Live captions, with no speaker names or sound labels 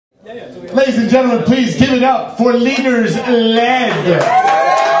Ladies and gentlemen, please give it up for Leaders Led.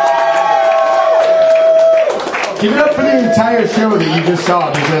 Give it up for the entire show that you just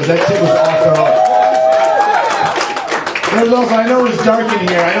saw, because that shit was off the hook. There was also, I know it was dark in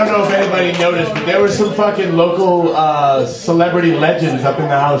here, I don't know if anybody noticed, but there were some fucking local celebrity legends up in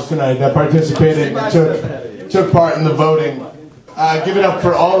the house tonight that participated and took part in the voting. Give it up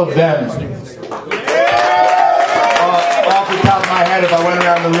for all of them. Off the top of my head, if I went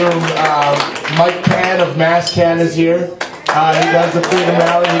around the room, Mike Can of Mass Can is here. He does the Freedom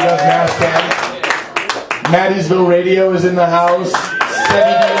Rally, he does Mass Can. Maddysville Radio is in the house.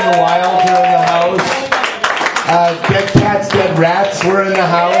 70 in the Wilds are in the house. Dead Cats, Dead Rats were in the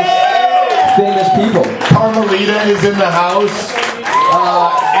house. Famous people. Carmelita is in the house.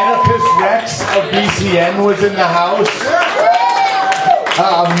 Oedipus Rex of BCN was in the house.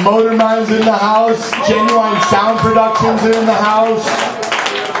 Motormind's in the house. Genuine Sound Productions are in the house.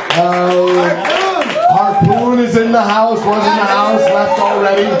 Harpoon is in the house, was in the house, left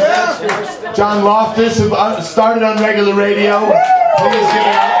already. John Loftus started on regular radio. Please give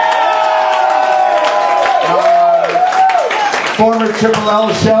it up. Former Triple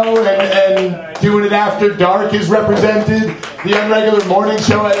L show and Doing It After Dark is represented. The Unregular Morning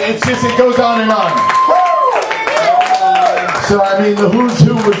Show. It's just, it goes on and on. So, I mean, the who's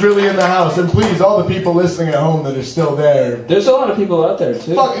who was really in the house. And please, all the people listening at home that are still there. There's a lot of people out there,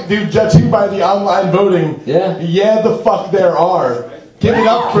 too. Fuck, dude, judging by the online voting, yeah, the fuck there are. Give it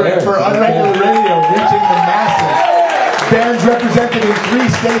up for Unregular Radio, reaching the masses. Bands represented in 3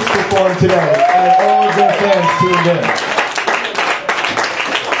 states performed today, and all of their fans tuned in.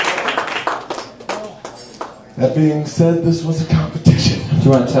 That being said, this was a competition. Do you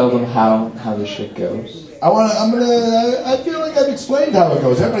want to tell them how this shit goes? I feel like I've explained how it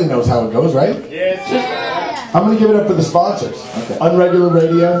goes. Everybody knows how it goes, right? Yeah. I'm going to give it up for the sponsors. Okay. Unregular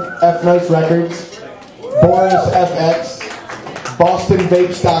Radio, F Nice Records, Boris FX,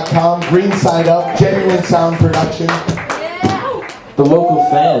 BostonVapes.com, Green Side Up, Genuine Sound Production. The local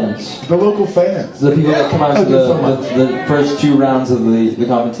fans. The local fans. The people that come out to the first 2 rounds of the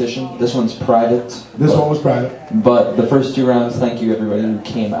competition. This one's private. This one was private. But the first 2 rounds, thank you everybody who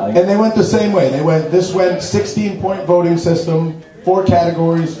came out. And they went the same way. This went 16-point voting system, 4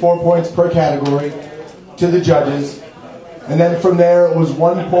 categories, 4 points per category to the judges. And then from there it was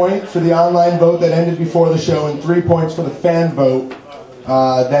 1 point for the online vote that ended before the show and 3 points for the fan vote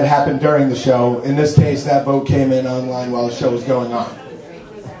that happened during the show. In this case, that vote came in online while the show was going on.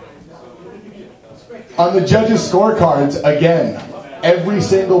 On the judges' scorecards, again, every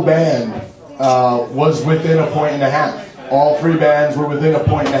single band was within a point and a half. All 3 bands were within a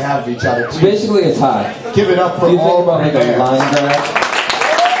point and a half of each other. It's basically a tie. Give it up for all about 3 bands. A line grab.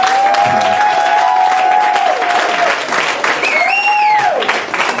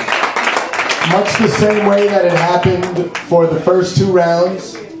 Much the same way that it happened for the first 2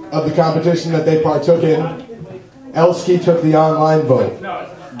 rounds of the competition that they partook in, Elski took the online vote,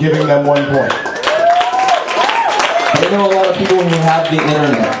 giving them 1 point. I know a lot of people who have the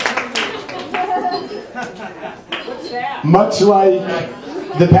internet. Much like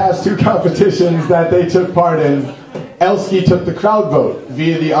the past 2 competitions that they took part in, Elski took the crowd vote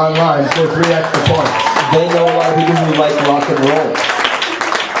via the online for 3 extra points. They know a lot of people who like rock and roll.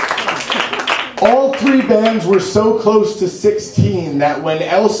 All 3 bands were so close to 16 that when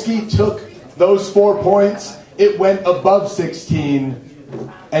Elski took those 4 points, it went above 16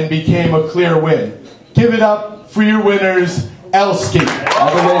 and became a clear win. Give it up for your winners, Elski.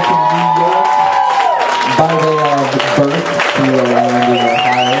 All the way from New York, by way of birth to Ohio.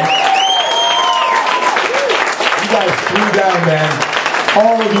 You guys threw down, man.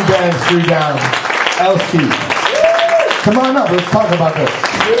 All of you bands threw down. Elski. Come on up, let's talk about this.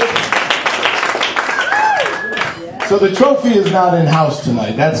 So the trophy is not in-house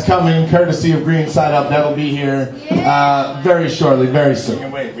tonight. That's coming courtesy of Green Side Up. That'll be here very shortly, very soon. We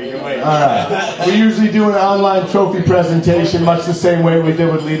can wait. All right. We usually do an online trophy presentation, much the same way we did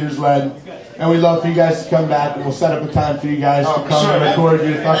with Leaders Led. And we'd love for you guys to come back, and we'll set up a time for you guys to come and record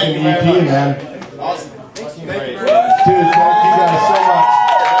your fucking EP, man. Awesome. Dude, thank you guys so much.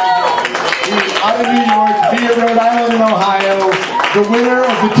 Out of New York, via Rhode Island and Ohio, the winner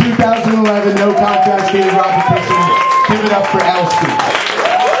of the 2011 No Contest Theater competition. Give it up for Elski.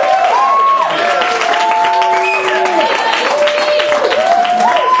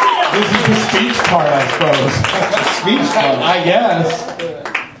 This is the speech part, I suppose. Speech part, I guess.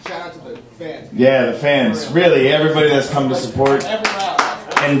 Shout out to the fans. Yeah, the fans. Really, everybody that's come to support.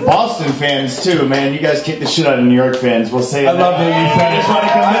 And Boston fans too, man. You guys kick the shit out of New York fans. We'll say I love that you said I just it. want to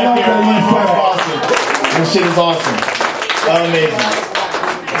come I back love here that and you support said it. Boston. This shit is awesome. Amazing.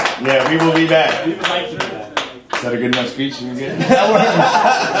 Yeah, we will be back. We would like to do that. Is that a good enough speech? You good?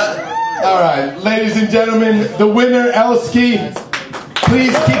 All right, ladies and gentlemen, the winner, Elski.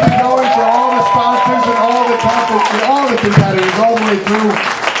 Please keep it going for all the sponsors and all the competitors all the way through.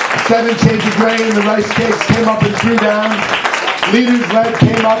 7 Shades of Grey and the Rice Cakes came up and threw down. Leaders Led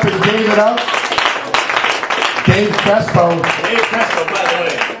came up and gave it up. Dave Crespo. Dave Crespo, by the way.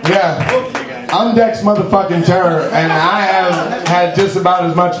 Yeah. I'm Dex motherfucking Terror, and I have had just about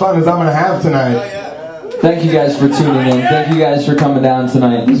as much fun as I'm going to have tonight. Thank you guys for tuning in. Thank you guys for coming down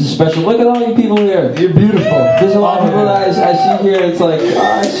tonight. This is special. Look at all you people here. You're beautiful. There's a lot of people that I see here. It's like,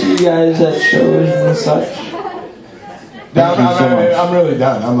 I see you guys at shows and such. I'm really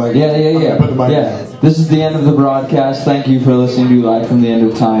done. I'm like, yeah. Put the mic Yeah. This is the end of the broadcast. Thank you for listening to Live from the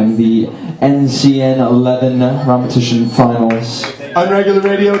End of Time, the NCN 11 Competition Finals.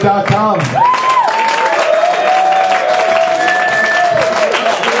 Unregularradio.com.